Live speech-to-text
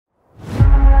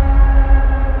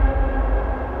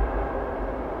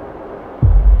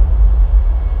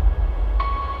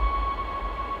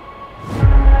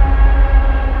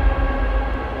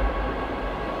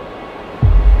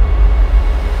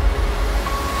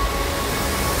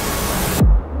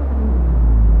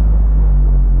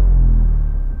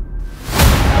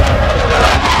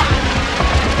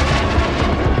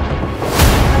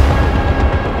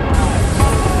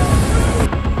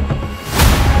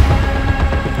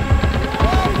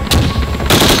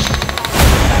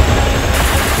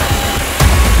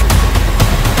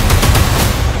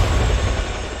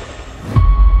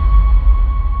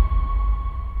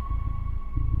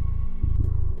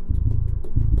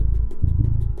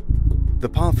The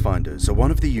Pathfinders are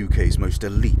one of the UK's most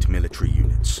elite military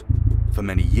units. For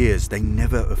many years, they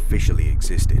never officially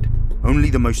existed.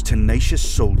 Only the most tenacious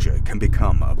soldier can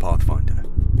become a Pathfinder.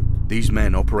 These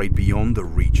men operate beyond the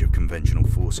reach of conventional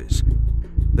forces.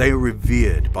 They are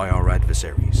revered by our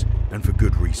adversaries, and for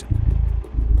good reason.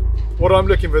 What I'm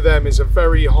looking for them is a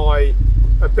very high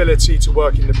ability to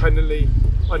work independently.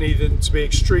 I need them to be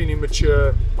extremely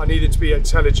mature, I need them to be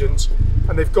intelligent,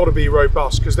 and they've got to be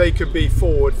robust, because they could be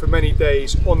forward for many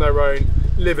days on their own,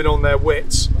 living on their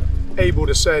wits, able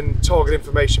to send target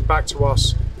information back to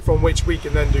us, from which we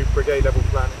can then do brigade level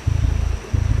planning.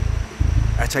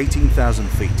 At 18,000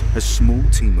 feet, a small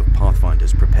team of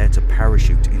Pathfinders prepare to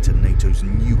parachute into NATO's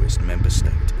newest member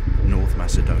state, North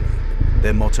Macedonia.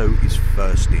 Their motto is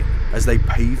first in, as they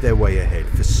pave their way ahead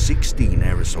for 16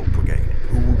 Air Assault Brigade,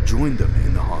 who will join them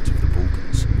in the heart of the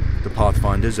Balkans. The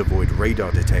Pathfinders avoid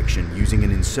radar detection using an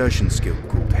insertion skill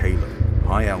called Halo,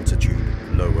 high altitude,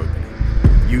 low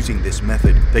opening. Using this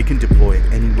method, they can deploy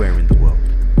anywhere in the world,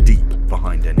 deep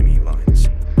behind enemy lines.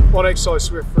 On exercise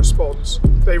swift response,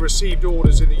 they received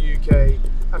orders in the UK,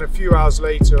 and a few hours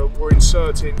later were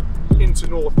inserting into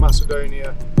North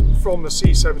Macedonia from the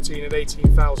C-17 at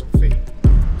 18,000 feet.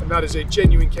 And that is a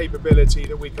genuine capability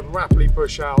that we can rapidly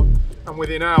push out, and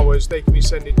within hours they can be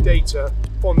sending data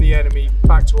on the enemy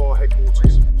back to our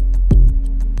headquarters.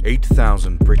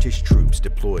 8,000 British troops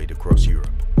deployed across Europe,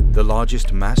 the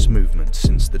largest mass movement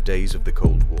since the days of the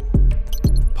Cold War.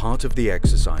 Part of the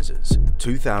exercises,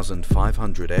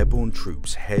 2,500 airborne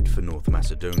troops head for North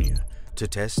Macedonia to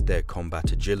test their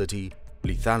combat agility,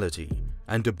 lethality,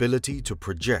 and ability to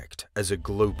project as a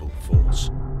global force.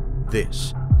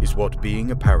 This is what being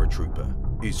a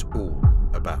paratrooper is all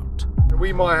about.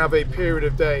 We might have a period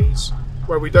of days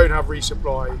where we don't have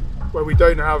resupply, where we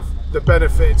don't have the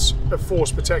benefits of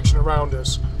force protection around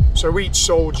us. So each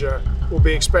soldier will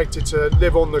be expected to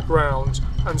live on the ground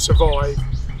and survive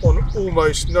on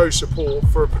almost no support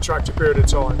for a protracted period of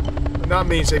time. And that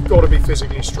means they've got to be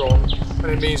physically strong, and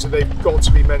it means that they've got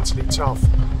to be mentally tough,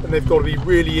 and they've got to be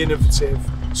really innovative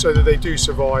so that they do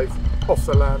survive off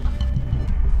the land.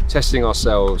 Testing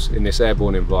ourselves in this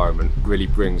airborne environment really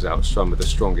brings out some of the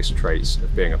strongest traits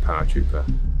of being a paratrooper.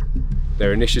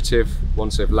 Their initiative,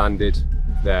 once they've landed,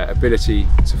 their ability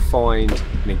to find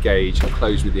and engage and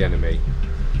close with the enemy,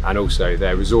 and also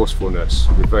their resourcefulness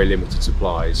with very limited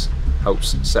supplies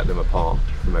helps set them apart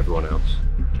from everyone else.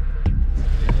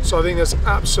 So I think there's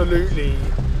absolutely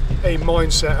a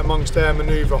mindset amongst air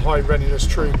manoeuvre high readiness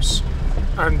troops,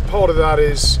 and part of that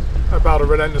is about a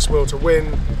relentless will to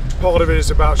win, part of it is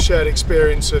about shared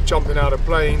experience of jumping out of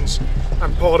planes,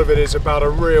 and part of it is about a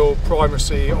real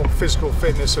primacy on physical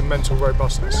fitness and mental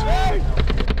robustness.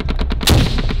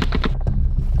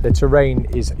 The terrain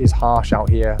is harsh out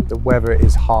here, the weather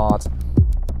is hard,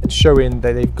 and showing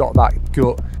that they've got that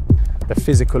gut, the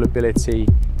physical ability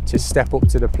to step up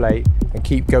to the plate and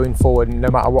keep going forward no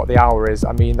matter what the hour is.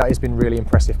 I mean, that has been really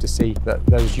impressive to see that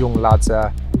those young lads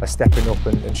are stepping up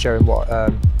and showing what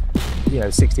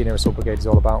 16 Air Assault Brigade is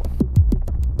all about.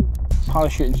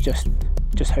 Parachuting is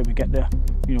just how we get there.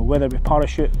 You know, whether we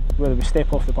parachute, whether we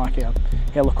step off the back of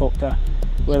a helicopter,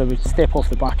 whether we step off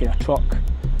the back of a truck,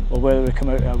 or whether we come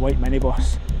out of a white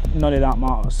minibus, none of that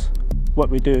matters. What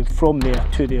we do from there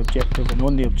to the objective and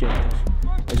on the objective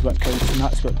is what counts, and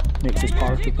that's what makes us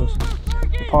paratroopers.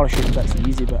 The parachute bit's the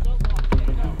easy bit.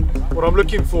 What I'm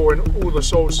looking for in all the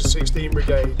soldiers of 16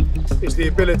 Brigade is the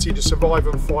ability to survive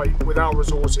and fight without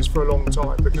resources for a long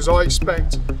time, because I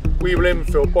expect we will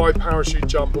infill by parachute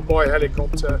jump or by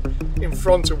helicopter in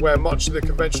front of where much of the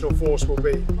conventional force will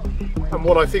be. And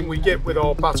what I think we get with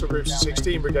our battle groups of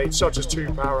 16 Brigade, such as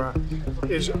 2 Para,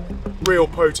 is real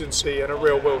potency and a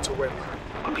real will to win.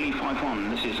 Ugly 5-1,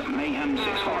 this is Mayhem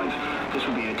 6-5. This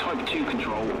will be a Type 2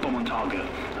 control, bomb on target.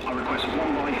 I request 1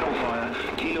 by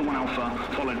Hellfire, Kilo 1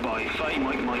 Alpha, followed by 30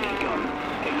 Mike gun.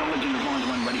 Acknowledge and advise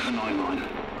when ready for 9-line.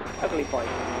 Ugly 5,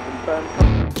 confirm.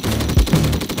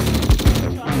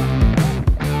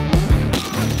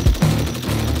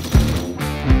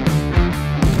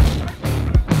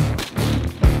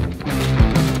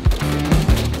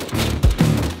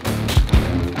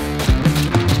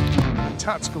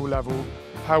 Tactical level,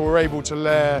 how we're able to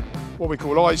layer what we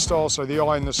call I-Star, so the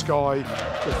eye in the sky,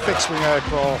 with fixed-wing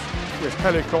aircraft, with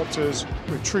helicopters,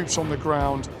 with troops on the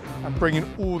ground, and bringing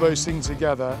all those things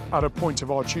together at a point of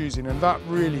our choosing. And that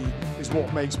really is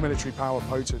what makes military power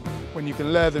potent, when you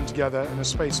can layer them together in a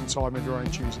space and time of your own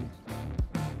choosing.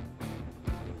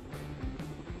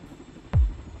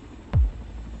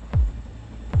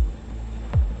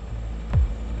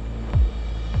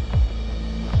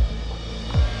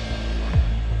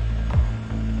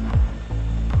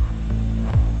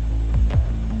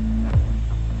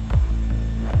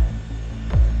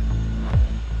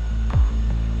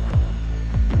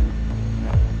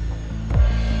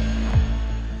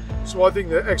 So I think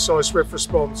that Exercise Swift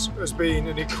Response has been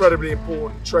an incredibly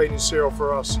important training SEAL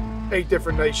for us. 8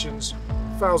 different nations,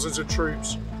 thousands of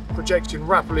troops, projecting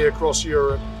rapidly across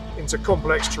Europe into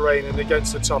complex terrain and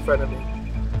against a tough enemy.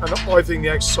 And I think the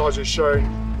exercise has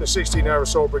shown the 16th Air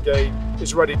Assault Brigade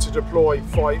is ready to deploy,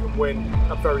 fight and win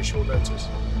at very short notice.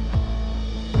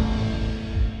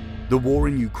 The war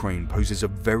in Ukraine poses a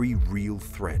very real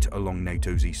threat along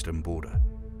NATO's eastern border.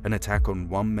 An attack on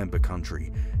one member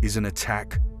country is an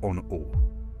attack on all.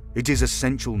 It is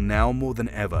essential now more than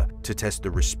ever to test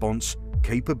the response,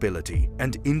 capability,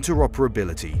 and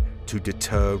interoperability to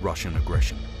deter Russian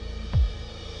aggression.